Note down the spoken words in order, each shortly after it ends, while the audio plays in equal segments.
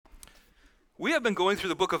We have been going through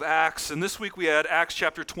the book of Acts, and this week we had Acts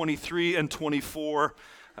chapter 23 and 24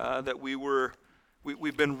 that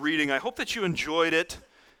we've been reading. I hope that you enjoyed it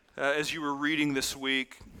as you were reading this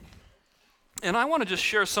week. And I want to just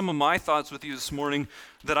share some of my thoughts with you this morning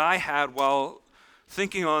that I had while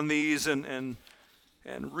thinking on these and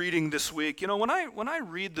reading this week. You know, when I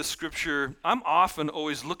read the scripture, I'm often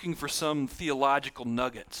always looking for some theological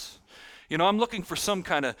nuggets. You know, I'm looking for some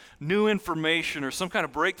kind of new information or some kind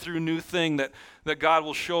of breakthrough new thing that God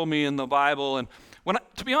will show me in the Bible. And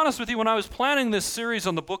to be honest with you, when I was planning this series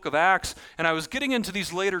on the book of Acts, and I was getting into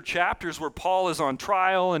these later chapters where Paul is on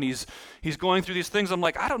trial and he's going through these things, I'm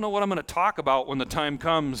like, I don't know what I'm going to talk about when the time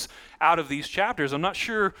comes out of these chapters. I'm not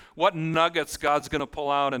sure what nuggets God's going to pull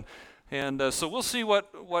out. And so we'll see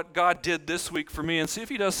what God did this week for me and see if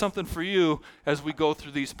he does something for you as we go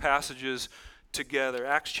through these passages together.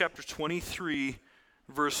 Acts chapter 23,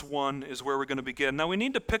 verse 1 is where we're going to begin. Now we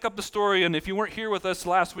need to pick up the story, and if you weren't here with us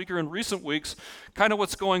last week or in recent weeks, kind of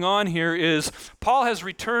what's going on here is Paul has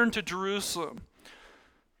returned to Jerusalem.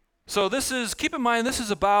 So keep in mind, this is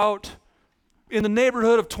about in the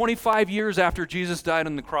neighborhood of 25 years after Jesus died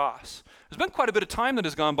on the cross. There's been quite a bit of time that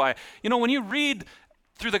has gone by. You know, when you read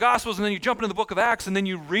through the Gospels and then you jump into the book of Acts and then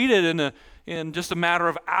you read it in just a matter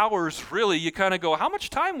of hours, really, you kind of go, how much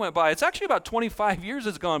time went by? It's actually about 25 years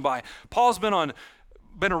has gone by. Paul's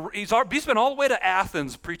he's been all the way to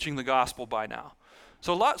Athens preaching the gospel by now.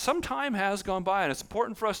 So some time has gone by, and it's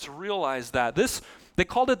important for us to realize that. They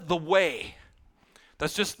called it the way.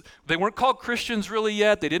 They weren't called Christians really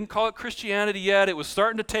yet. They didn't call it Christianity yet. It was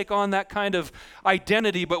starting to take on that kind of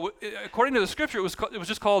identity, but according to the scripture, it was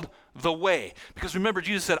just called the way. Because remember,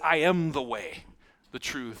 Jesus said, I am the way, the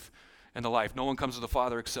truth, and the life. No one comes to the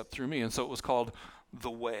Father except through me, and so it was called the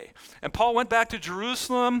way. And Paul went back to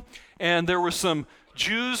Jerusalem, and there were some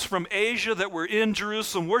Jews from Asia that were in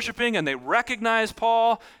Jerusalem worshiping, and they recognize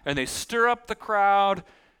Paul, and they stir up the crowd,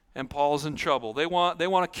 and Paul's in trouble. They want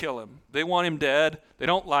to kill him. They want him dead. They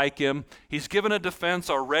don't like him. He's given a defense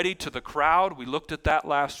already to the crowd. We looked at that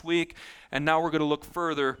last week, and now we're going to look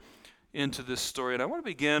further into this story. And I want to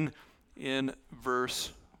begin in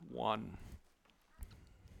verse 1.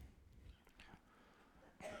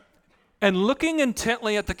 And looking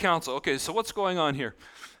intently at the council. Okay, so what's going on here?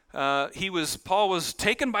 Paul was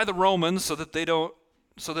taken by the Romans so that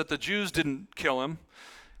the Jews didn't kill him.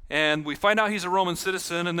 And we find out he's a Roman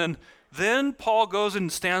citizen, and then Paul goes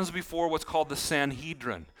and stands before what's called the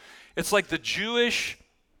Sanhedrin. It's like the Jewish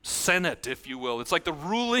Senate, if you will. It's like the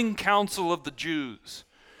ruling council of the Jews.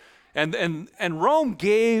 And Rome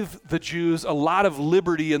gave the Jews a lot of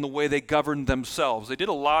liberty in the way they governed themselves. They did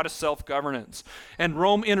a lot of self-governance. And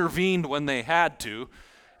Rome intervened when they had to,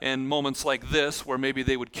 in moments like this, where maybe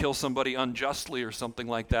they would kill somebody unjustly or something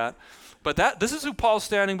like that. But this is who Paul's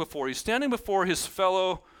standing before. He's standing before his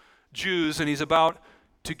fellow Jews, and he's about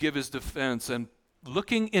to give his defense. And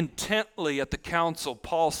looking intently at the council,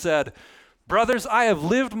 Paul said, brothers, I have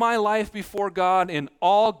lived my life before God in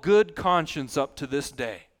all good conscience up to this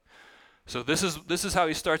day. So this is how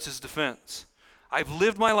he starts his defense. I've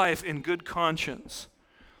lived my life in good conscience.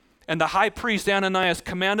 And the high priest Ananias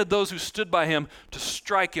commanded those who stood by him to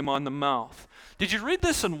strike him on the mouth. Did you read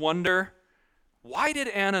this and wonder, why did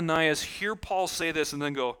Ananias hear Paul say this and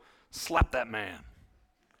then go, slap that man?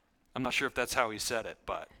 I'm not sure if that's how he said it,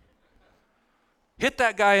 but hit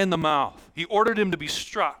that guy in the mouth. He ordered him to be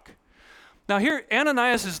struck. Now here,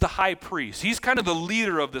 Ananias is the high priest. He's kind of the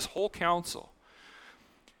leader of this whole council.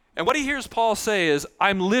 And what he hears Paul say is,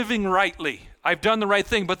 I'm living rightly. I've done the right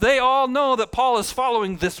thing. But they all know that Paul is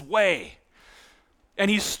following this way.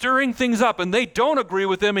 And he's stirring things up, and they don't agree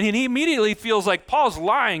with him. And he immediately feels like Paul's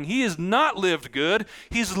lying. He has not lived good.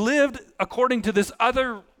 He's lived according to this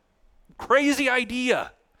other crazy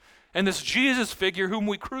idea and this Jesus figure whom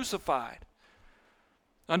we crucified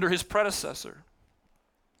under his predecessor.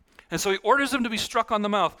 And so he orders him to be struck on the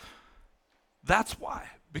mouth. That's why.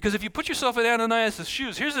 Because if you put yourself in Ananias'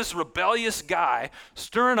 shoes, here's this rebellious guy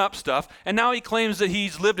stirring up stuff, and now he claims that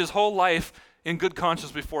he's lived his whole life in good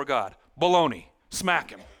conscience before God. Baloney. Smack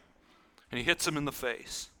him. And he hits him in the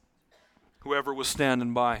face, whoever was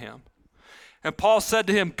standing by him. And Paul said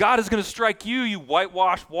to him, God is going to strike you, you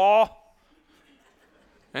whitewashed wall.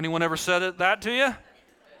 Anyone ever said that to you?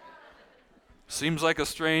 Seems like a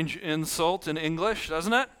strange insult in English,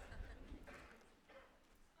 doesn't it?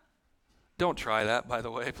 Don't try that, by the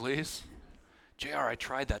way, please. JR, I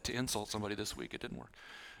tried that to insult somebody this week. It didn't work.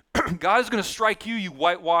 God is going to strike you, you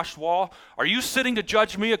whitewashed wall. Are you sitting to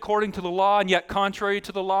judge me according to the law, and yet contrary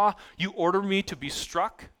to the law, you order me to be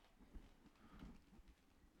struck?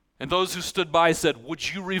 And those who stood by said,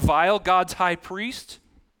 would you revile God's high priest?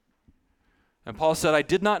 And Paul said, I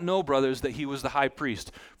did not know, brothers, that he was the high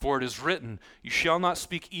priest, for it is written, you shall not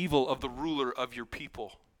speak evil of the ruler of your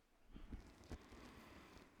people.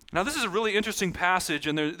 Now, this is a really interesting passage,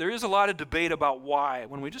 and there is a lot of debate about why.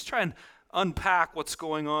 When we just try and unpack what's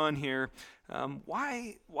going on here,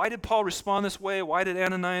 why did Paul respond this way? Why did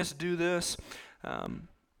Ananias do this? I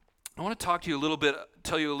want to talk to you a little bit,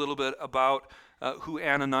 tell you a little bit about who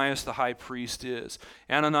Ananias the high priest is.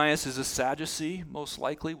 Ananias is a Sadducee, most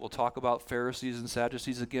likely. We'll talk about Pharisees and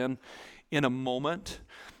Sadducees again in a moment.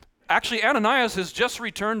 Actually, Ananias has just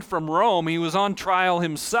returned from Rome. He was on trial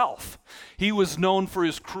himself. He was known for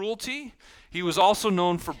his cruelty. He was also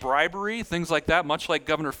known for bribery, things like that, much like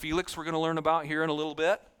Governor Felix we're going to learn about here in a little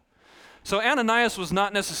bit. So Ananias was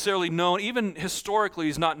not necessarily known, even historically,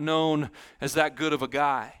 he's not known as that good of a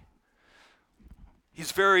guy.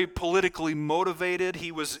 He's very politically motivated.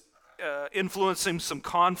 He was influencing some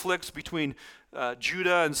conflicts between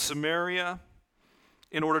Judah and Samaria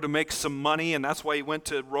in order to make some money, and that's why he went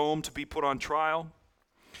to Rome to be put on trial.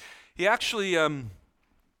 He actually, in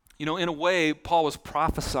a way, Paul was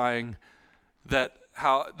prophesying that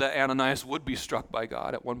Ananias would be struck by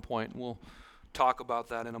God at one point, and we'll talk about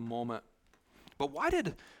that in a moment. But why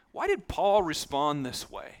did Paul respond this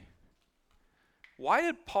way? Why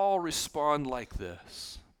did Paul respond like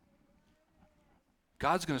this?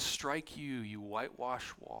 God's going to strike you, you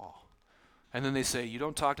whitewashed wall. And then they say, you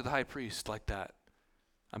don't talk to the high priest like that.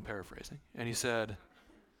 I'm paraphrasing. And he said,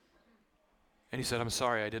 I'm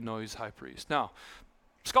sorry, I didn't know he was high priest. Now,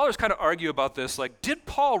 scholars kind of argue about this, like, did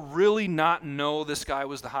Paul really not know this guy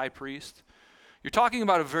was the high priest? You're talking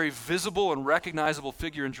about a very visible and recognizable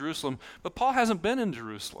figure in Jerusalem, but Paul hasn't been in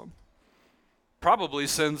Jerusalem, probably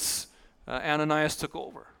since Ananias took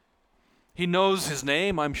over. He knows his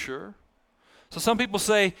name, I'm sure. So some people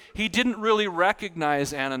say he didn't really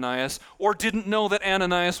recognize Ananias or didn't know that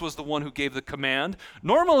Ananias was the one who gave the command.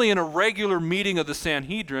 Normally in a regular meeting of the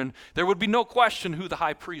Sanhedrin, there would be no question who the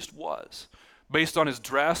high priest was, based on his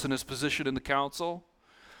dress and his position in the council.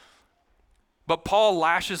 But Paul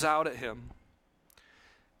lashes out at him.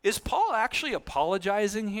 Is Paul actually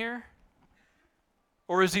apologizing here?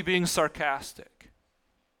 Or is he being sarcastic?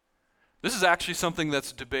 This is actually something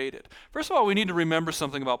that's debated. First of all, we need to remember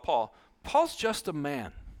something about Paul. Paul's just a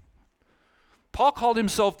man. Paul called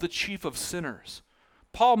himself the chief of sinners.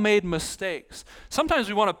 Paul made mistakes. Sometimes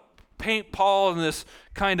we want to paint Paul in this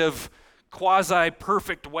kind of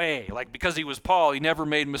quasi-perfect way, like because he was Paul, he never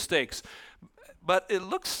made mistakes. But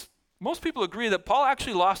most people agree that Paul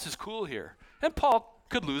actually lost his cool here. And Paul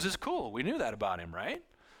could lose his cool. We knew that about him, right?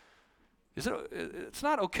 It's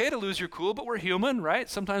not okay to lose your cool, but we're human, right?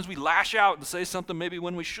 Sometimes we lash out and say something maybe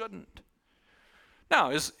when we shouldn't.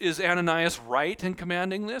 Now, is Ananias right in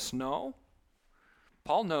commanding this? No.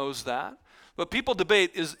 Paul knows that. But people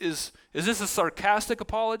debate, is this a sarcastic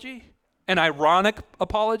apology? An ironic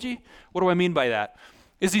apology? What do I mean by that?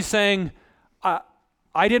 Is he saying,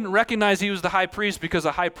 I didn't recognize he was the high priest because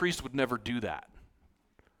a high priest would never do that?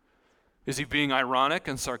 Is he being ironic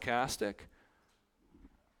and sarcastic?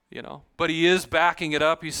 But he is backing it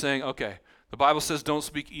up. He's saying, okay, the Bible says don't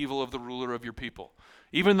speak evil of the ruler of your people.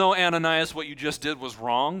 Even though, Ananias, what you just did was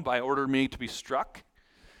wrong by ordering me to be struck,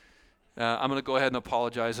 I'm going to go ahead and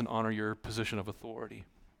apologize and honor your position of authority.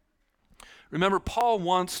 Remember, Paul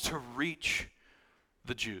wants to reach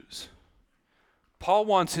the Jews. Paul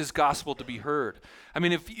wants his gospel to be heard. I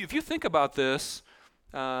mean, if you think about this,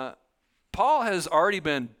 Paul has already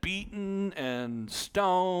been beaten and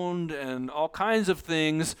stoned and all kinds of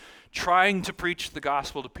things trying to preach the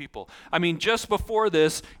gospel to people. I mean, just before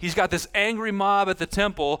this, he's got this angry mob at the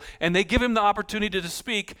temple, and they give him the opportunity to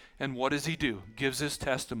speak, and what does he do? Gives his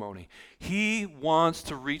testimony. He wants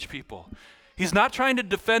to reach people. He's not trying to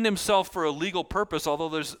defend himself for a legal purpose, although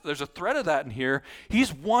there's a thread of that in here.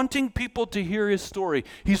 He's wanting people to hear his story.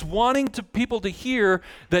 He's wanting people to hear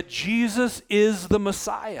that Jesus is the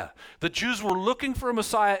Messiah. The Jews were looking for a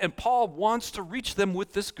Messiah, and Paul wants to reach them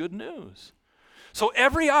with this good news. So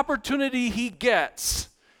every opportunity he gets,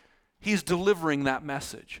 he's delivering that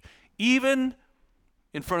message, even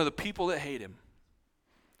in front of the people that hate him.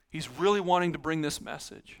 He's really wanting to bring this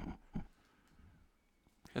message.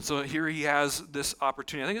 And so here he has this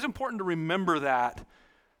opportunity. I think it's important to remember that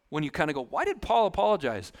when you kind of go, why did Paul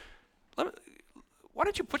apologize? Why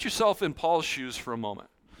don't you put yourself in Paul's shoes for a moment?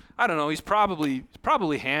 I don't know, he's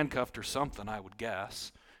probably handcuffed or something, I would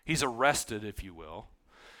guess. He's arrested, if you will.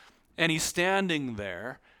 And he's standing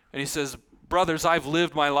there, and he says, brothers, I've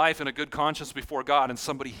lived my life in a good conscience before God, and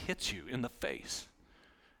somebody hits you in the face.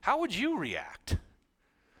 How would you react?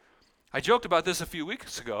 I joked about this a few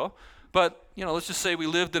weeks ago, But, let's just say we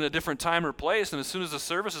lived in a different time or place, and as soon as the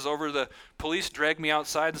service is over, the police drag me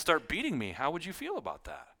outside and start beating me. How would you feel about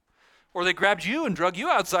that? Or they grabbed you and drug you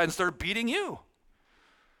outside and started beating you.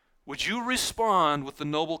 Would you respond with the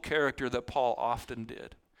noble character that Paul often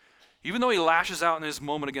did? Even though he lashes out in his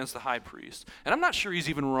moment against the high priest. And I'm not sure he's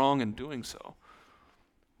even wrong in doing so.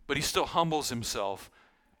 But he still humbles himself.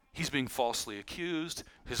 He's being falsely accused.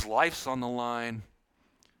 His life's on the line.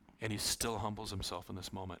 And he still humbles himself in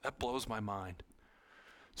this moment. That blows my mind.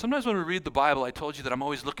 Sometimes when we read the Bible, I told you that I'm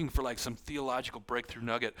always looking for like some theological breakthrough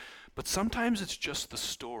nugget. But sometimes it's just the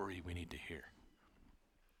story we need to hear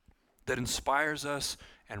that inspires us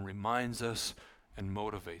and reminds us and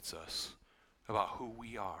motivates us about who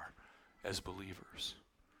we are as believers.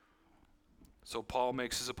 So Paul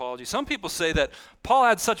makes his apology. Some people say that Paul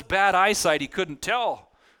had such bad eyesight he couldn't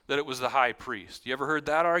tell that it was the high priest. You ever heard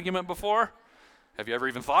that argument before? Have you ever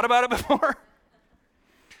even thought about it before?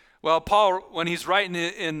 Well, Paul, when he's writing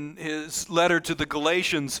in his letter to the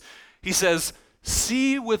Galatians, he says,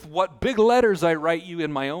 "See with what big letters I write you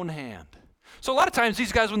in my own hand." So a lot of times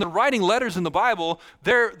these guys, when they're writing letters in the Bible,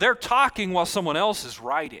 they're talking while someone else is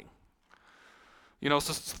writing.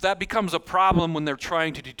 So that becomes a problem when they're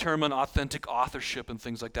trying to determine authentic authorship and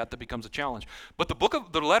things like that. That becomes a challenge. But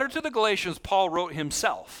the letter to the Galatians, Paul wrote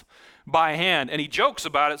himself by hand, and he jokes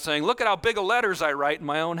about it, saying, "Look at how big of letters I write in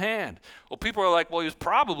my own hand." Well, people are like, "Well, he was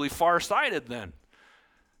probably farsighted then.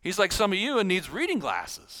 He's like some of you and needs reading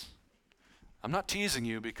glasses." I'm not teasing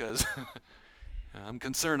you because I'm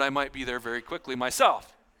concerned I might be there very quickly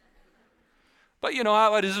myself. But you know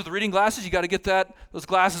how it is with reading glasses. You got to get those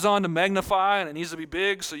glasses on to magnify, and it needs to be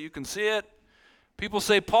big so you can see it. People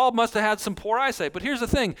say Paul must have had some poor eyesight. But here's the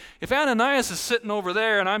thing. If Ananias is sitting over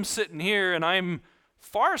there and I'm sitting here and I'm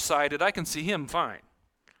farsighted, I can see him fine.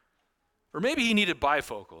 Or maybe he needed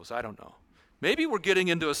bifocals. I don't know. Maybe we're getting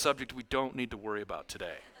into a subject we don't need to worry about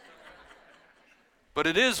today. But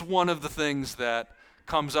it is one of the things that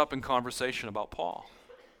comes up in conversation about Paul.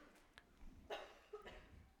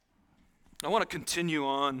 I want to continue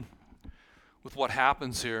on with what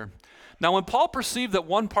happens here. Now, when Paul perceived that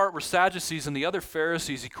one part were Sadducees and the other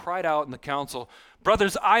Pharisees, he cried out in the council,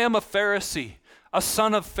 "Brothers, I am a Pharisee, a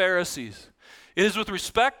son of Pharisees. It is with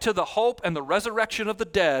respect to the hope and the resurrection of the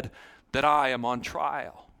dead that I am on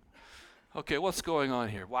trial." Okay, what's going on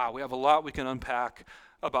here? Wow, we have a lot we can unpack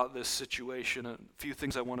about this situation, and a few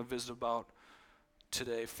things I want to visit about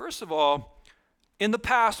today. First of all, in the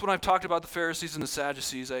past when I've talked about the Pharisees and the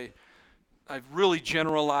Sadducees, I've really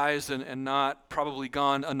generalized and not probably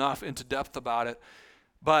gone enough into depth about it.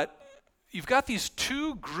 But you've got these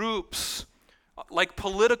two groups, like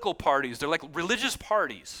political parties. They're like religious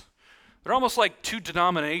parties. They're almost like two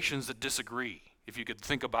denominations that disagree, if you could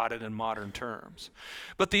think about it in modern terms.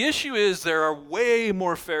 But the issue is there are way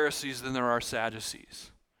more Pharisees than there are Sadducees.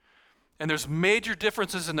 And there's major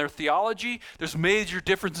differences in their theology. There's major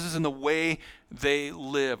differences in the way they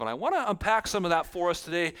live. And I want to unpack some of that for us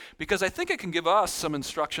today because I think it can give us some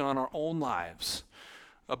instruction on our own lives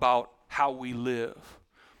about how we live.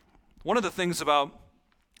 One of the things about,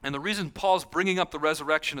 and the reason Paul's bringing up the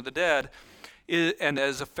resurrection of the dead, and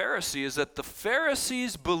as a Pharisee, is that the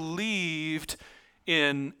Pharisees believed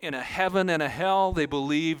in a heaven and a hell. They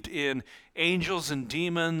believed in angels and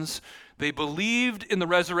demons. They believed in the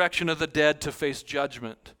resurrection of the dead to face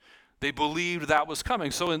judgment. They believed that was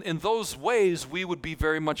coming. So in those ways, we would be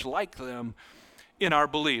very much like them in our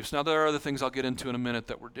beliefs. Now, there are other things I'll get into in a minute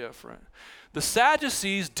that were different. The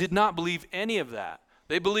Sadducees did not believe any of that.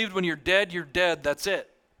 They believed when you're dead, that's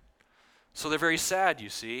it. So they're very sad, you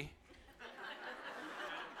see.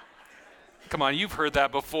 Come on, you've heard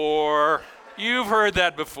that before. You've heard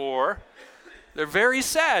that before. They're very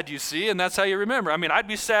sad, you see, and that's how you remember. I mean, I'd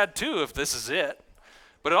be sad too if this is it.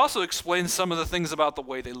 But it also explains some of the things about the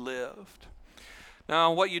way they lived.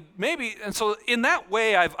 Now, and so in that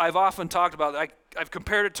way, I've often talked about, I've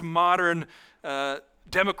compared it to modern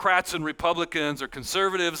Democrats and Republicans or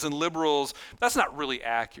conservatives and liberals. That's not really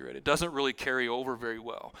accurate. It doesn't really carry over very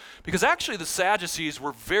well. Because actually the Sadducees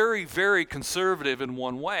were very, very conservative in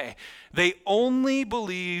one way. They only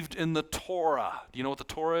believed in the Torah. Do you know what the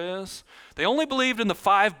Torah is? They only believed in the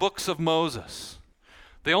 5 books of Moses.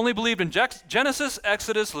 They only believed in Genesis,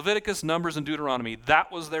 Exodus, Leviticus, Numbers, and Deuteronomy.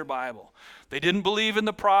 That was their Bible. They didn't believe in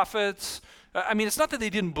the prophets. I mean, it's not that they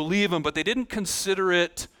didn't believe them, but they didn't consider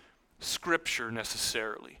it Scripture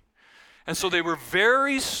necessarily. And so they were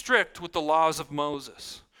very strict with the laws of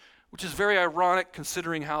Moses, which is very ironic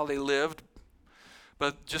considering how they lived.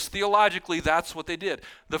 But just theologically, that's what they did.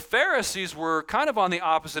 The Pharisees were kind of on the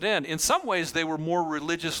opposite end. In some ways, they were more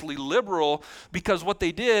religiously liberal because what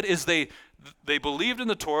they did is they They believed in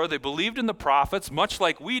the Torah, they believed in the prophets, much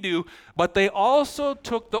like we do, but they also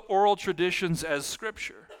took the oral traditions as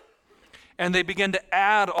scripture. And they began to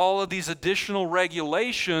add all of these additional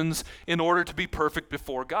regulations in order to be perfect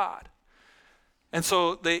before God. And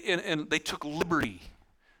so they took liberty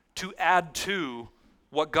to add to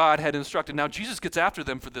what God had instructed. Now, Jesus gets after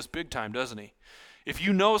them for this big time, doesn't he? If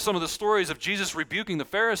you know some of the stories of Jesus rebuking the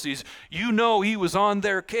Pharisees, you know he was on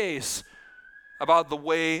their case about the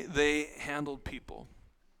way they handled people.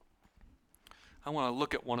 I want to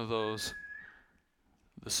look at one of those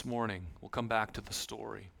this morning. We'll come back to the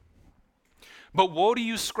story. But woe to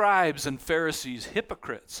you, scribes and Pharisees,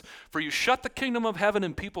 hypocrites, for you shut the kingdom of heaven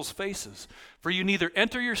in people's faces. For you neither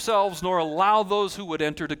enter yourselves nor allow those who would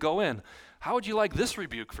enter to go in. How would you like this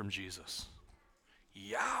rebuke from Jesus?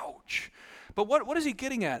 Youch. But what is he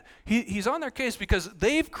getting at? He's on their case because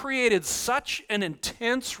they've created such an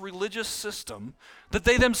intense religious system that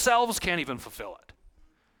they themselves can't even fulfill it.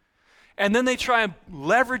 And then they try and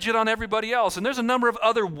leverage it on everybody else. And there's a number of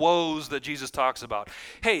other woes that Jesus talks about.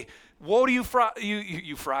 Hey, woe to you,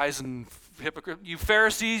 you fries and hypocrites, you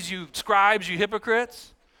Pharisees, you scribes, you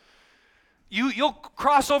hypocrites. You'll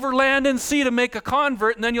cross over land and sea to make a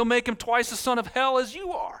convert, and then you'll make him twice the son of hell as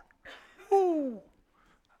you are. Ooh.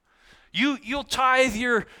 You'll tithe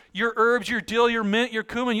your herbs, your dill, your mint, your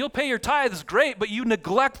cumin. You'll pay your tithes, great, but you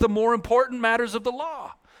neglect the more important matters of the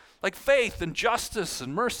law, like faith and justice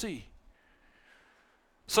and mercy.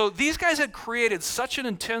 So these guys had created such an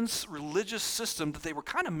intense religious system that they were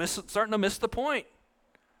kind of starting to miss the point.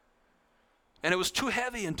 And it was too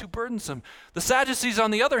heavy and too burdensome. The Sadducees,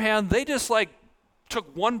 on the other hand, they just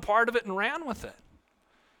took one part of it and ran with it.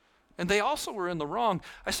 And they also were in the wrong.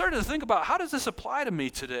 I started to think about, how does this apply to me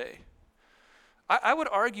today? I would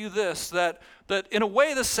argue this, that in a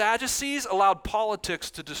way the Sadducees allowed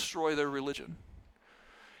politics to destroy their religion.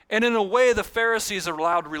 And in a way the Pharisees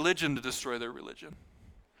allowed religion to destroy their religion.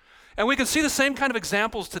 And we can see the same kind of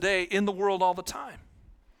examples today in the world all the time.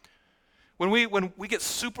 When we get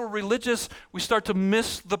super religious, we start to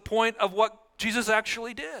miss the point of what Jesus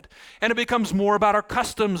actually did. And it becomes more about our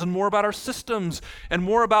customs and more about our systems and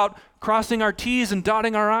more about crossing our T's and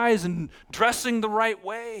dotting our I's and dressing the right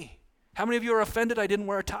way. How many of you are offended I didn't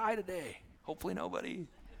wear a tie today? Hopefully nobody.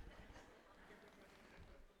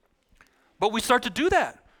 But we start to do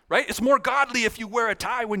that, right? It's more godly if you wear a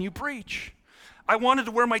tie when you preach. I wanted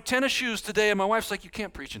to wear my tennis shoes today, and my wife's like, you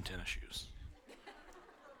can't preach in tennis shoes.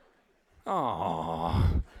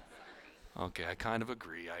 Oh, okay, I kind of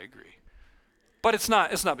agree. I agree. But it's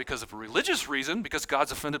not because of a religious reason, because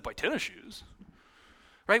God's offended by tennis shoes.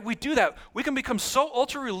 Right? We do that. We can become so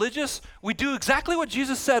ultra-religious, we do exactly what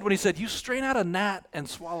Jesus said when he said, you strain out a gnat and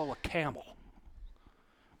swallow a camel.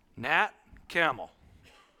 Gnat, camel.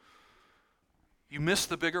 You miss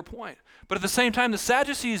the bigger point. But at the same time, the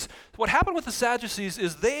Sadducees, what happened with the Sadducees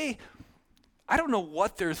is I don't know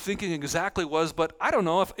what their thinking exactly was, but I don't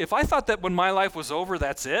know, if I thought that when my life was over,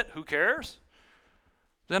 that's it, who cares?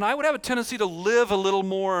 Then I would have a tendency to live a little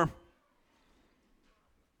more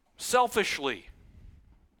selfishly.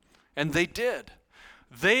 And they did.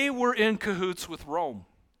 They were in cahoots with Rome.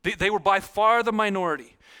 They were by far the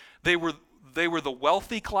minority. They were the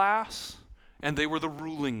wealthy class, and they were the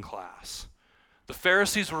ruling class. The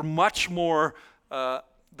Pharisees were much more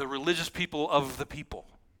the religious people of the people.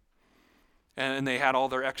 And they had all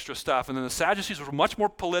their extra stuff. And then the Sadducees were much more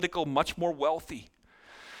political, much more wealthy.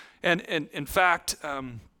 And in fact,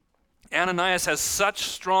 Ananias has such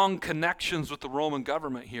strong connections with the Roman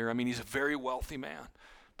government here. I mean, he's a very wealthy man.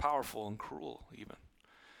 Powerful and cruel even.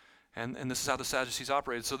 And this is how the Sadducees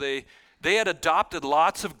operated. So they had adopted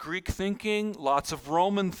lots of Greek thinking, lots of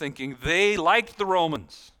Roman thinking. They liked the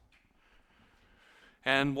Romans.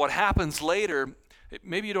 And what happens later,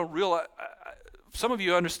 maybe you don't realize, some of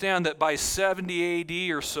you understand that by 70 AD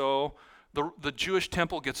or so, the Jewish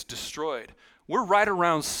temple gets destroyed. We're right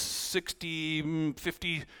around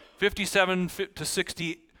 57 to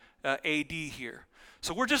 60 AD here.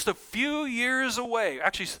 So we're just a few years away,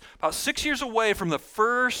 actually about 6 years away from the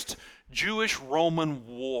first Jewish-Roman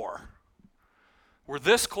war. We're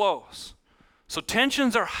this close. So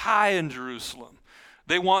tensions are high in Jerusalem.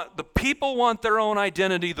 The people want their own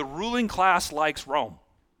identity. The ruling class likes Rome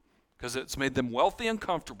because it's made them wealthy and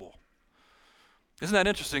comfortable. Isn't that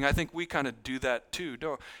interesting? I think we kind of do that too.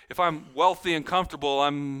 If I'm wealthy and comfortable,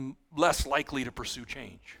 I'm less likely to pursue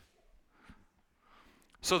change.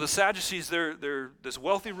 So the Sadducees, they're this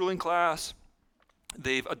wealthy ruling class.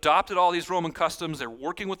 They've adopted all these Roman customs. They're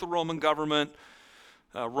working with the Roman government.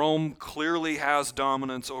 Rome clearly has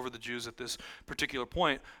dominance over the Jews at this particular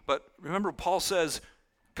point. But remember, Paul says,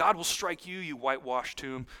 God will strike you, you whitewashed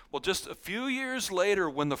tomb. Well, just a few years later,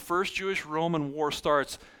 when the first Jewish-Roman war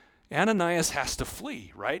starts, Ananias has to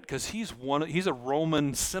flee, right? Because he's a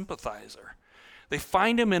Roman sympathizer. They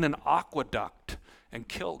find him in an aqueduct and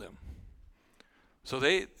killed him. So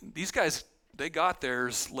these guys got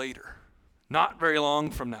theirs later, not very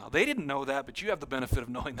long from now. They didn't know that, but you have the benefit of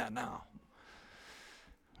knowing that now.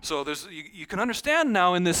 So you can understand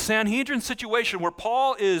now in this Sanhedrin situation where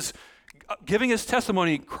Paul is giving his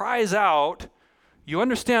testimony, cries out, you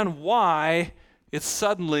understand why it's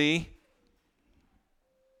suddenly.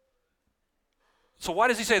 So why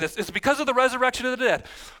does he say this? It's because of the resurrection of the dead.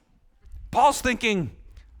 Paul's thinking,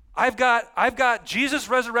 I've got Jesus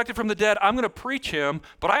resurrected from the dead. I'm going to preach him,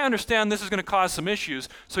 but I understand this is going to cause some issues.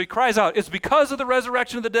 So he cries out, it's because of the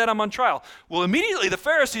resurrection of the dead I'm on trial. Well, immediately the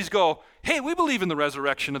Pharisees go, hey, we believe in the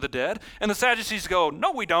resurrection of the dead. And the Sadducees go,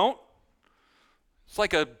 no, we don't. It's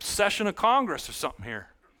like a session of Congress or something here.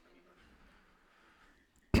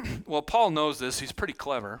 Well, Paul knows this. He's pretty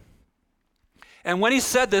clever. And when he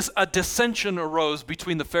said this, a dissension arose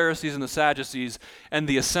between the Pharisees and the Sadducees, and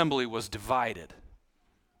the assembly was divided.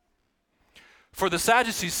 For the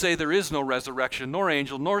Sadducees say there is no resurrection, nor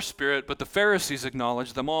angel, nor spirit, but the Pharisees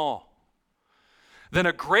acknowledge them all. Then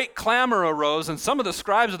a great clamor arose, and some of the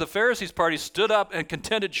scribes of the Pharisees' party stood up and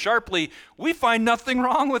contended sharply, we find nothing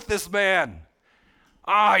wrong with this man.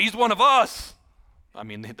 He's one of us. I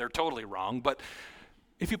mean, they're totally wrong, but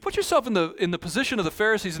if you put yourself in the position of the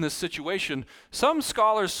Pharisees in this situation, some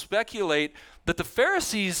scholars speculate that the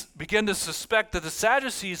Pharisees begin to suspect that the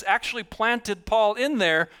Sadducees actually planted Paul in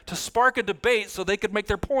there to spark a debate so they could make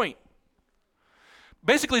their point.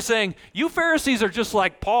 Basically saying, you Pharisees are just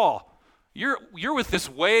like Paul. You're with this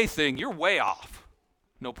way thing. You're way off.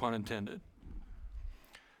 No pun intended.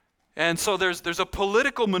 And so there's a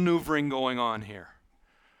political maneuvering going on here.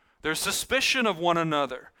 There's suspicion of one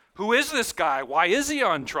another. Who is this guy? Why is he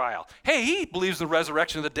on trial? Hey, he believes in the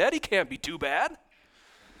resurrection of the dead. He can't be too bad.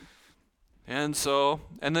 And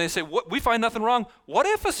they say, we find nothing wrong. What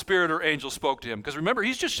if a spirit or angel spoke to him? Because remember,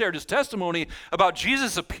 he's just shared his testimony about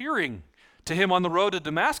Jesus appearing to him on the road to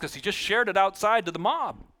Damascus. He just shared it outside to the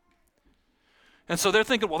mob. And so they're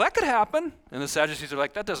thinking, well, that could happen. And the Sadducees are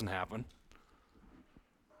like, that doesn't happen.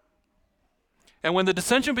 And when the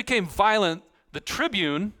dissension became violent, the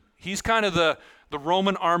tribune, he's kind of the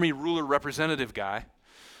Roman army ruler representative guy,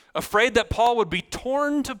 afraid that Paul would be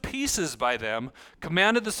torn to pieces by them,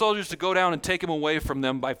 commanded the soldiers to go down and take him away from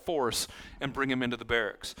them by force and bring him into the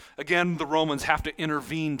barracks. Again, the Romans have to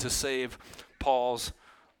intervene to save Paul's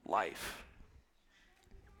life.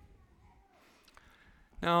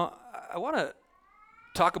 Now, I want to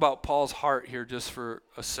talk about Paul's heart here just for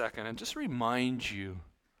a second and just remind you.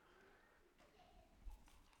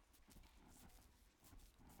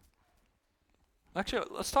 Actually,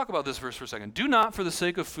 let's talk about this verse for a second. Do not, for the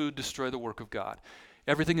sake of food, destroy the work of God.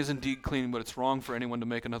 Everything is indeed clean, but it's wrong for anyone to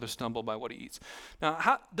make another stumble by what he eats.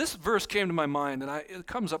 Now, this verse came to my mind, and it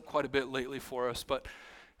comes up quite a bit lately for us, but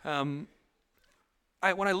when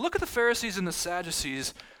I look at the Pharisees and the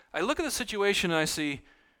Sadducees, I look at the situation and I see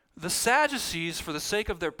the Sadducees, for the sake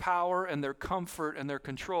of their power and their comfort and their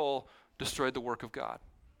control, destroyed the work of God.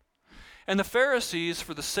 And the Pharisees,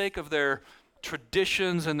 for the sake of their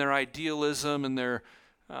traditions and their idealism and their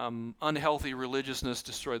unhealthy religiousness,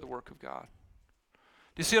 destroyed the work of God.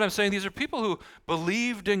 Do you see what I'm saying? These are people who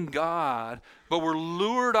believed in God, but were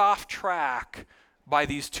lured off track by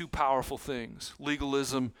these two powerful things,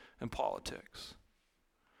 legalism and politics.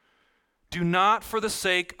 Do not, for the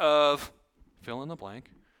sake of, fill in the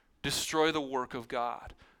blank, destroy the work of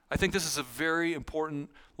God. I think this is a very important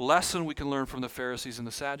lesson we can learn from the Pharisees and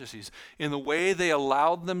the Sadducees in the way they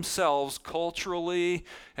allowed themselves culturally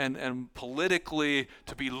and politically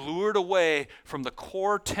to be lured away from the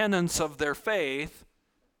core tenets of their faith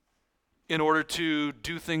in order to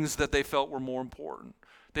do things that they felt were more important.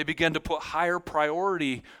 They began to put higher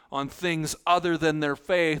priority on things other than their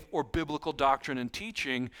faith or biblical doctrine and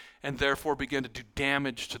teaching, and therefore began to do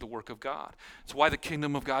damage to the work of God. It's why the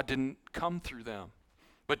kingdom of God didn't come through them.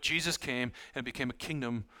 But Jesus came and became a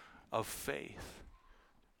kingdom of faith.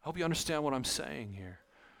 I hope you understand what I'm saying here.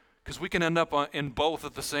 Because we can end up in both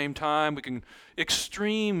at the same time.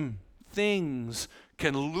 Extreme things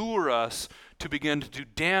can lure us to begin to do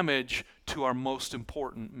damage to our most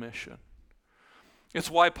important mission. It's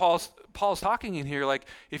why Paul's talking in here, like,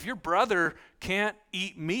 if your brother can't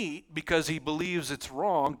eat meat because he believes it's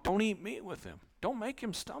wrong, don't eat meat with him. Don't make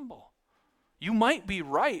him stumble. You might be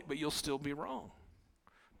right, but you'll still be wrong.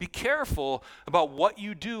 Be careful about what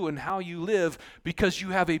you do and how you live because you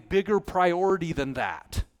have a bigger priority than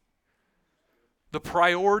that. The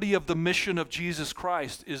priority of the mission of Jesus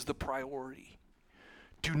Christ is the priority.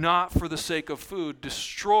 Do not, for the sake of food,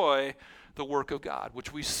 destroy the work of God,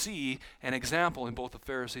 which we see an example in both the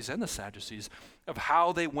Pharisees and the Sadducees of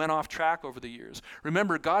how they went off track over the years.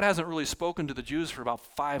 Remember, God hasn't really spoken to the Jews for about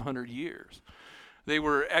 500 years. They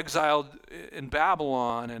were exiled in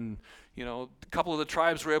Babylon, and a couple of the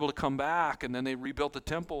tribes were able to come back, and then they rebuilt the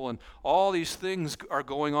temple, and all these things are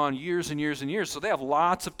going on years and years and years. So they have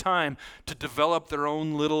lots of time to develop their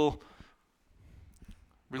own little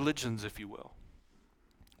religions, if you will.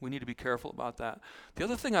 We need to be careful about that. The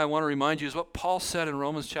other thing I want to remind you is what Paul said in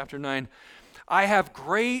Romans chapter 9. I have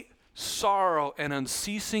great sorrow and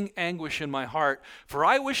unceasing anguish in my heart, for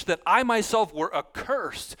I wish that I myself were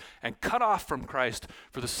accursed and cut off from Christ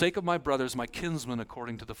for the sake of my brothers, my kinsmen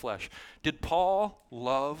according to the flesh. Did Paul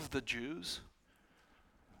love the Jews?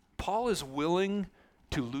 Paul is willing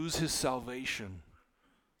to lose his salvation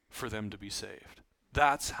for them to be saved.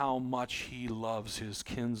 That's how much he loves his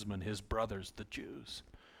kinsmen, his brothers, the Jews.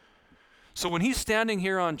 So when he's standing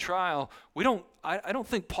here on trial, I don't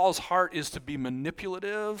think Paul's heart is to be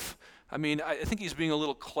manipulative. I mean, I think he's being a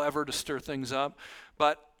little clever to stir things up,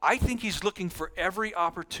 but I think he's looking for every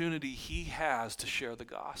opportunity he has to share the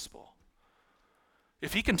gospel.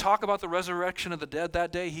 If he can talk about the resurrection of the dead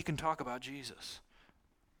that day, he can talk about Jesus,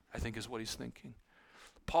 I think is what he's thinking.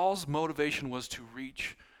 Paul's motivation was to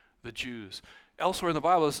reach the Jews. Elsewhere in the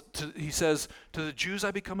Bible, he says, to the Jews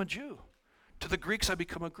I become a Jew. To the Greeks I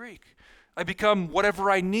become a Greek. I become whatever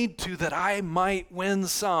I need to that I might win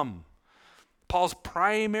some. Paul's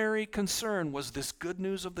primary concern was this good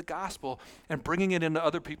news of the gospel and bringing it into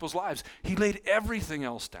other people's lives. He laid everything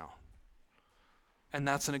else down. And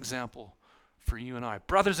that's an example for you and I.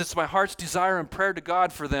 Brothers, it's my heart's desire and prayer to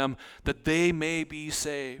God for them that they may be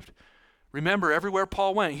saved. Remember, everywhere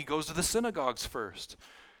Paul went, he goes to the synagogues first.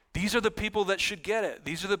 These are the people that should get it.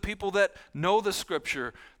 These are the people that know the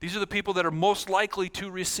scripture. These are the people that are most likely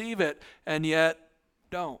to receive it, and yet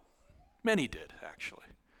don't. Many did, actually.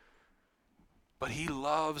 But he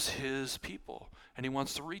loves his people, and he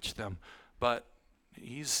wants to reach them. But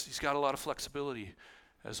he's got a lot of flexibility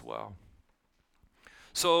as well.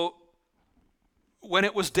 So when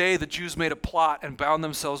it was day, the Jews made a plot and bound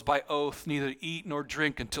themselves by oath neither to eat nor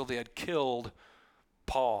drink until they had killed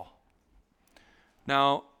Paul.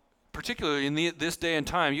 Now, particularly in this day and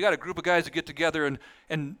time, you got a group of guys that get together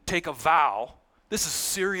and take a vow. This is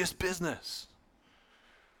serious business.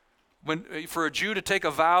 For a Jew to take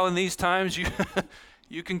a vow in these times,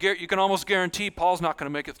 you can almost guarantee Paul's not going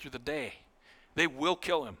to make it through the day. They will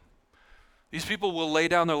kill him. These people will lay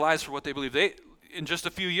down their lives for what they believe. In just a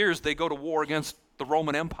few years, they go to war against the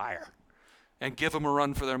Roman Empire and give them a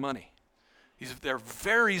run for their money. They're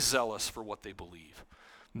very zealous for what they believe.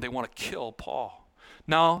 And they want to kill Paul.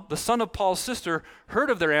 Now, the son of Paul's sister heard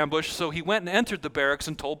of their ambush, so he went and entered the barracks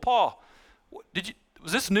and told Paul.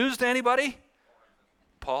 Was this news to anybody?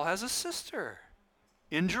 Paul has a sister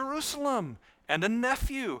in Jerusalem and a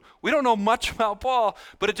nephew. We don't know much about Paul,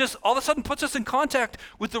 but it just all of a sudden puts us in contact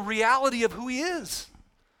with the reality of who he is.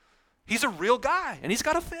 He's a real guy, and he's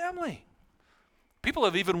got a family. People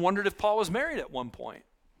have even wondered if Paul was married at one point,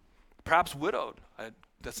 perhaps widowed.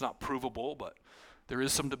 That's not provable, but there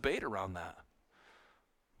is some debate around that.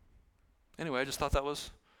 Anyway, I just thought that was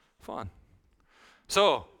fun.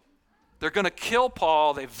 So, they're going to kill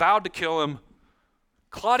Paul. They vowed to kill him.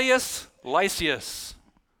 Claudius Lysias.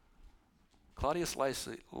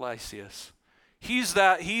 He's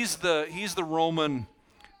the Roman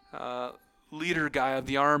leader guy of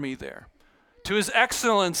the army there. To his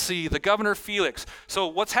excellency, the governor Felix. So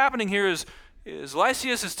what's happening here is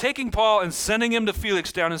Lysias is taking Paul and sending him to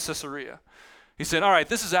Felix down in Caesarea. He said, all right,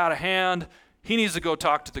 this is out of hand. He needs to go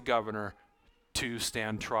talk to the governor to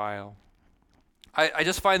stand trial. I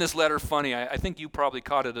just find this letter funny. I think you probably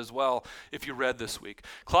caught it as well if you read this week.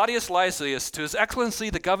 Claudius Lysias, to his excellency,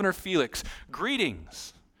 the governor Felix,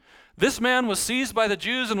 greetings. This man was seized by the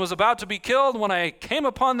Jews and was about to be killed when I came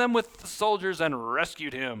upon them with the soldiers and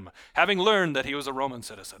rescued him, having learned that he was a Roman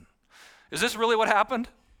citizen. Is this really what happened?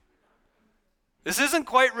 This isn't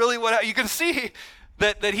quite really what you can see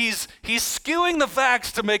that he's skewing the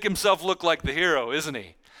facts to make himself look like the hero, isn't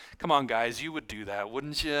he? Come on, guys, you would do that,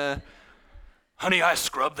 wouldn't you? Honey, I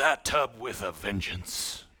scrubbed that tub with a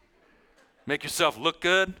vengeance. Make yourself look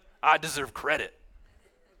good? I deserve credit.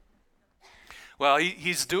 Well,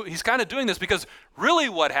 he's kind of doing this because really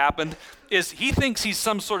what happened is he thinks he's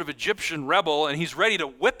some sort of Egyptian rebel and he's ready to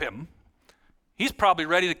whip him. He's probably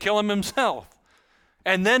ready to kill him himself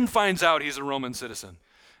and then finds out he's a Roman citizen.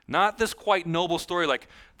 Not this quite noble story like,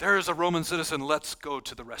 there's a Roman citizen, let's go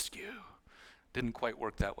to the rescue. Didn't quite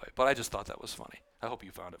work that way, but I just thought that was funny. I hope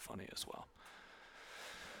you found it funny as well.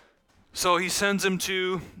 So he sends him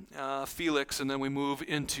to Felix, and then we move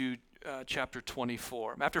into chapter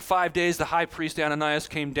 24. After 5 days, the high priest Ananias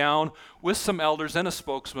came down with some elders and a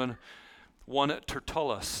spokesman, one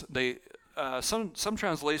Tertullus. Some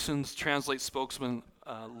translations translate spokesman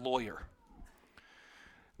lawyer.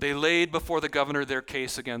 They laid before the governor their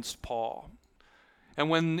case against Paul. And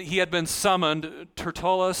when he had been summoned,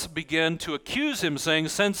 Tertullus began to accuse him, saying,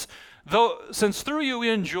 Since through you we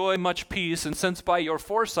enjoy much peace, and since by your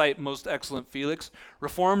foresight, most excellent Felix,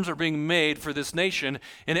 reforms are being made for this nation,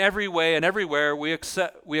 in every way and everywhere we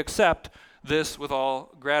accept this with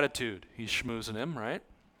all gratitude. He's schmoozing him, right?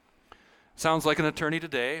 Sounds like an attorney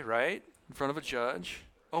today, right? In front of a judge.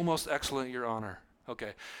 Oh, most excellent, your honor.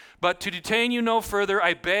 Okay. But to detain you no further,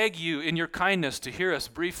 I beg you in your kindness to hear us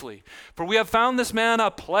briefly. For we have found this man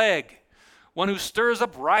a plague, one who stirs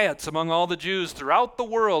up riots among all the Jews throughout the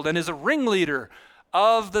world and is a ringleader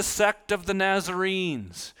of the sect of the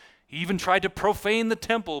Nazarenes. He even tried to profane the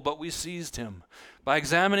temple, but we seized him. By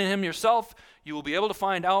examining him yourself, you will be able to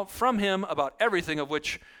find out from him about everything of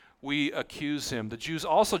which we accuse him. The Jews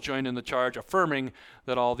also joined in the charge, affirming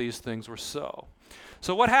that all these things were so.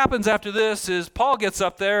 So what happens after this is Paul gets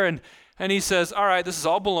up there and he says, all right, this is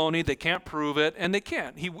all baloney. They can't prove it, and they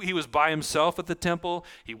can't. He was by himself at the temple.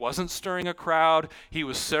 He wasn't stirring a crowd. He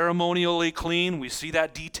was ceremonially clean. We see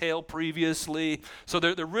that detail previously. So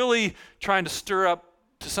they're really trying to stir up,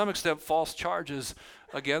 to some extent, false charges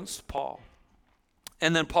against Paul.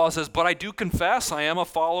 And then Paul says, but I do confess I am a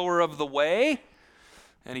follower of the way.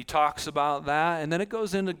 And he talks about that, and then it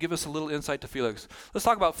goes in to give us a little insight to Felix. Let's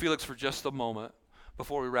talk about Felix for just a moment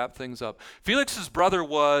before we wrap things up. Felix's brother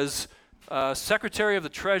was secretary of the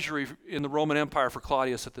treasury in the Roman Empire for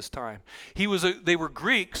Claudius at this time. They were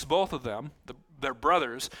Greeks, both of them, their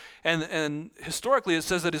brothers, and historically it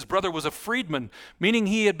says that his brother was a freedman, meaning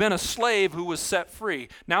he had been a slave who was set free.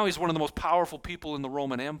 Now he's one of the most powerful people in the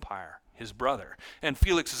Roman Empire, his brother. And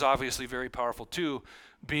Felix is obviously very powerful too,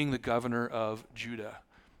 being the governor of Judah.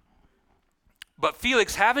 But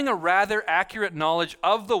Felix, having a rather accurate knowledge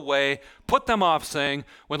of the way, put them off, saying,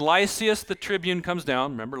 when Lysias the tribune comes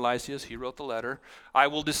down, remember Lysias, he wrote the letter, I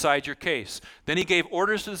will decide your case. Then he gave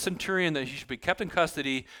orders to the centurion that he should be kept in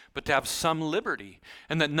custody, but to have some liberty,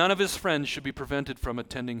 and that none of his friends should be prevented from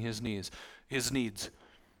attending his needs. His needs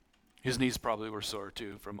probably were sore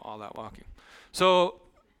too from all that walking. So,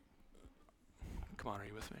 come on, are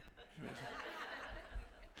you with me?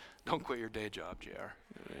 Don't quit your day job, JR.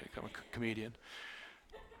 Become a comedian.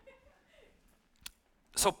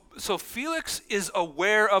 So Felix is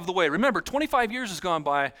aware of the way. Remember, 25 years has gone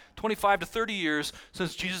by, 25 to 30 years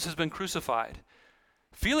since Jesus has been crucified.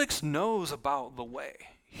 Felix knows about the way.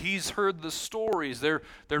 He's heard the stories. They're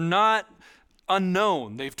not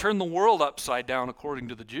unknown. They've turned the world upside down according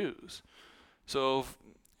to the Jews. So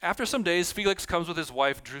after some days, Felix comes with his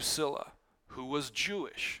wife Drusilla, who was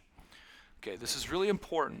Jewish. Okay, this is really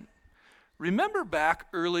important. Remember back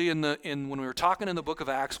early when we were talking in the book of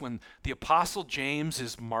Acts when the apostle James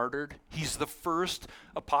is martyred? He's the first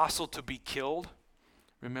apostle to be killed.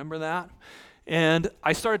 Remember that? And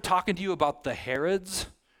I started talking to you about the Herods.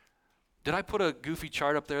 Did I put a goofy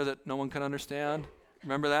chart up there that no one can understand?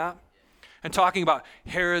 Remember that? And talking about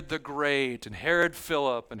Herod the Great and Herod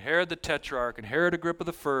Philip and Herod the Tetrarch and Herod Agrippa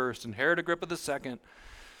the First and Herod Agrippa the Second.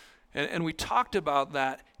 And we talked about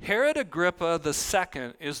that. Herod Agrippa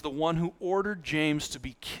II is the one who ordered James to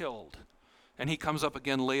be killed. And he comes up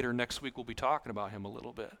again later. Next week we'll be talking about him a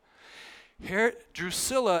little bit.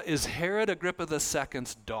 Drusilla is Herod Agrippa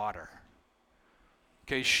II's daughter.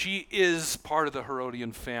 Okay, she is part of the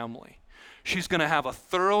Herodian family. She's going to have a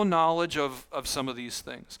thorough knowledge of some of these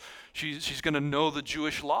things. She's going to know the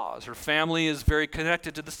Jewish laws. Her family is very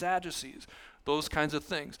connected to the Sadducees. Those kinds of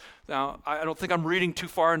things. Now, I don't think I'm reading too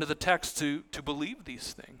far into the text to believe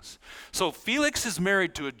these things. So Felix is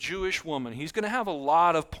married to a Jewish woman. He's going to have a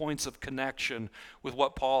lot of points of connection with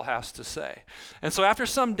what Paul has to say. And so after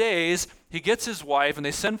some days, he gets his wife, and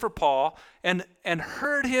they send for Paul, and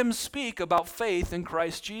heard him speak about faith in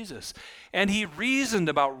Christ Jesus. And he reasoned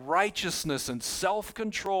about righteousness and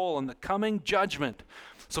self-control and the coming judgment.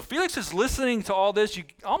 So Felix is listening to all this. You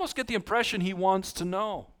almost get the impression he wants to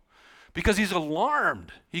know. Because he's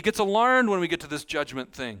alarmed. He gets alarmed when we get to this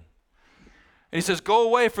judgment thing. And he says, go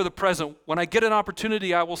away for the present. When I get an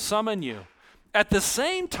opportunity, I will summon you. At the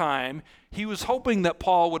same time, he was hoping that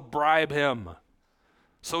Paul would bribe him.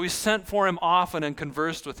 So he sent for him often and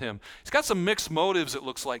conversed with him. He's got some mixed motives, it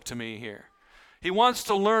looks like to me here. He wants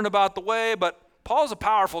to learn about the way, but Paul's a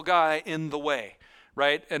powerful guy in the way,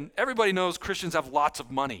 right? And everybody knows Christians have lots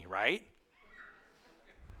of money, right?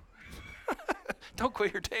 Don't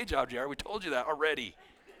quit your day job, JR. We told you that already.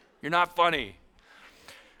 You're not funny.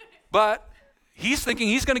 But he's thinking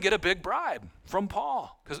he's going to get a big bribe from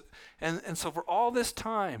Paul. And so for all this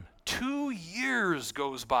time, 2 years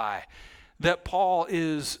goes by that Paul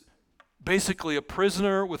is basically a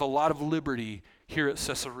prisoner with a lot of liberty here at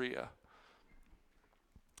Caesarea.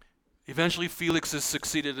 Eventually, Felix is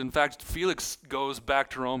succeeded. In fact, Felix goes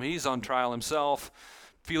back to Rome. He's on trial himself.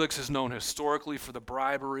 Felix is known historically for the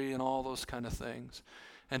bribery and all those kind of things.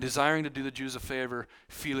 And desiring to do the Jews a favor,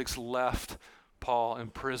 Felix left Paul in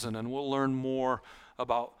prison. And we'll learn more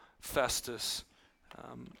about Festus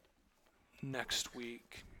next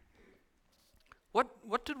week.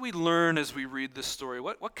 What did we learn as we read this story?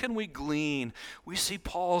 What can we glean? We see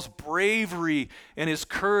Paul's bravery and his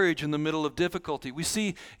courage in the middle of difficulty. We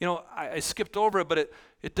see, I skipped over it, but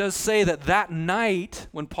it does say that night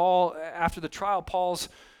when Paul, after the trial,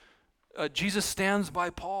 Jesus stands by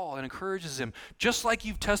Paul and encourages him. Just like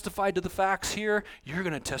you've testified to the facts here, you're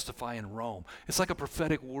going to testify in Rome. It's like a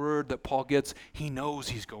prophetic word that Paul gets. He knows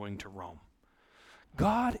he's going to Rome.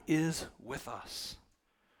 God is with us.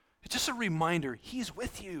 It's just a reminder, he's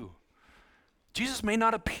with you. Jesus may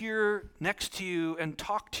not appear next to you and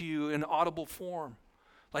talk to you in audible form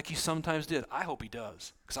like he sometimes did. I hope he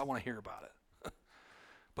does, because I want to hear about it.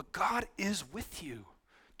 But God is with you,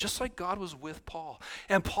 just like God was with Paul.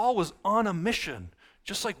 And Paul was on a mission,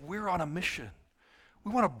 just like we're on a mission.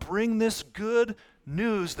 We want to bring this good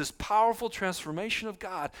news, this powerful transformation of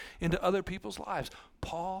God into other people's lives.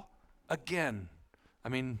 Paul, again,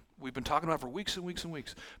 we've been talking about it for weeks and weeks and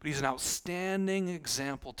weeks, but he's an outstanding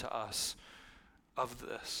example to us of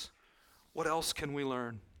this. What else can we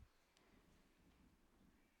learn?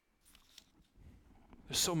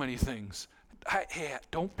 There's so many things. Hey,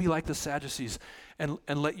 don't be like the Sadducees and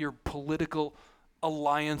let your political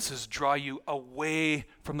alliances draw you away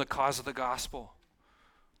from the cause of the gospel,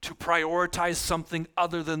 to prioritize something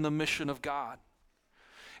other than the mission of God.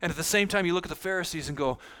 And at the same time, you look at the Pharisees and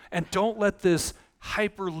go, and don't let this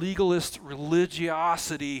hyper-legalist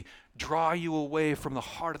religiosity draw you away from the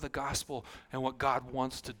heart of the gospel and what God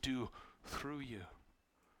wants to do through you.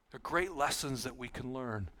 There are great lessons that we can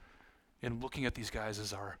learn in looking at these guys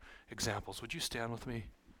as our examples. Would you stand with me?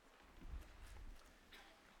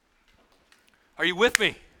 Are you with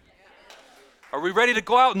me? Are we ready to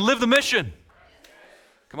go out and live the mission?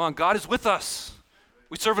 Come on, God is with us.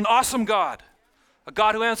 We serve an awesome God, a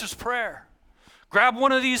God who answers prayer. Grab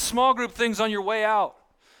one of these small group things on your way out.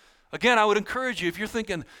 Again, I would encourage you, if you're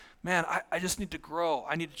thinking, man, I just need to grow.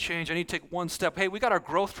 I need to change. I need to take one step. Hey, we got our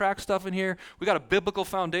growth track stuff in here. We got a biblical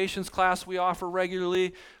foundations class we offer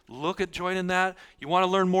regularly. Look at joining that. You want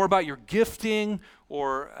to learn more about your gifting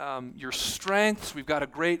or your strengths. We've got a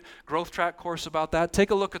great growth track course about that.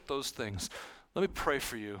 Take a look at those things. Let me pray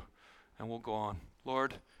for you, and we'll go on.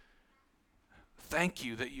 Lord, thank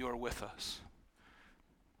you that you are with us.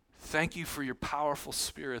 Thank you for your powerful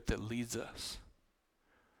Spirit that leads us.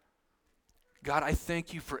 God, I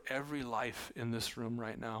thank you for every life in this room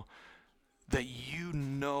right now, that you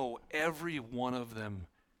know every one of them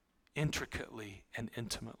intricately and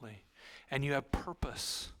intimately. And you have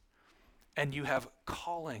purpose, and you have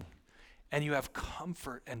calling, and you have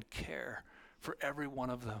comfort and care for every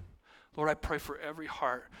one of them. Lord, I pray for every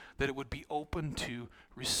heart that it would be open to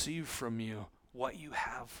receive from you what you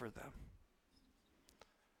have for them.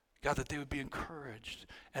 God, that they would be encouraged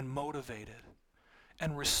and motivated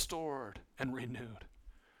and restored and renewed.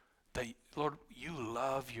 That, Lord, you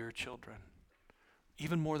love your children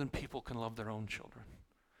even more than people can love their own children.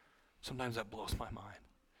 Sometimes that blows my mind.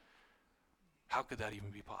 How could that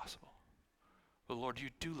even be possible? But Lord, you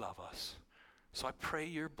do love us. So I pray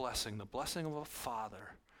your blessing, the blessing of a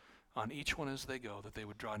father, on each one as they go, that they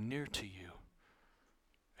would draw near to you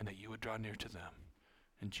and that you would draw near to them.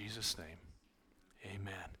 In Jesus' name,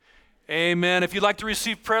 amen. Amen. If you'd like to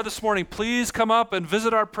receive prayer this morning, please come up and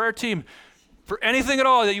visit our prayer team. For anything at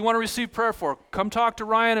all that you want to receive prayer for, come talk to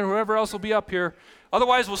Ryan and whoever else will be up here.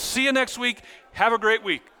 Otherwise, we'll see you next week. Have a great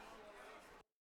week.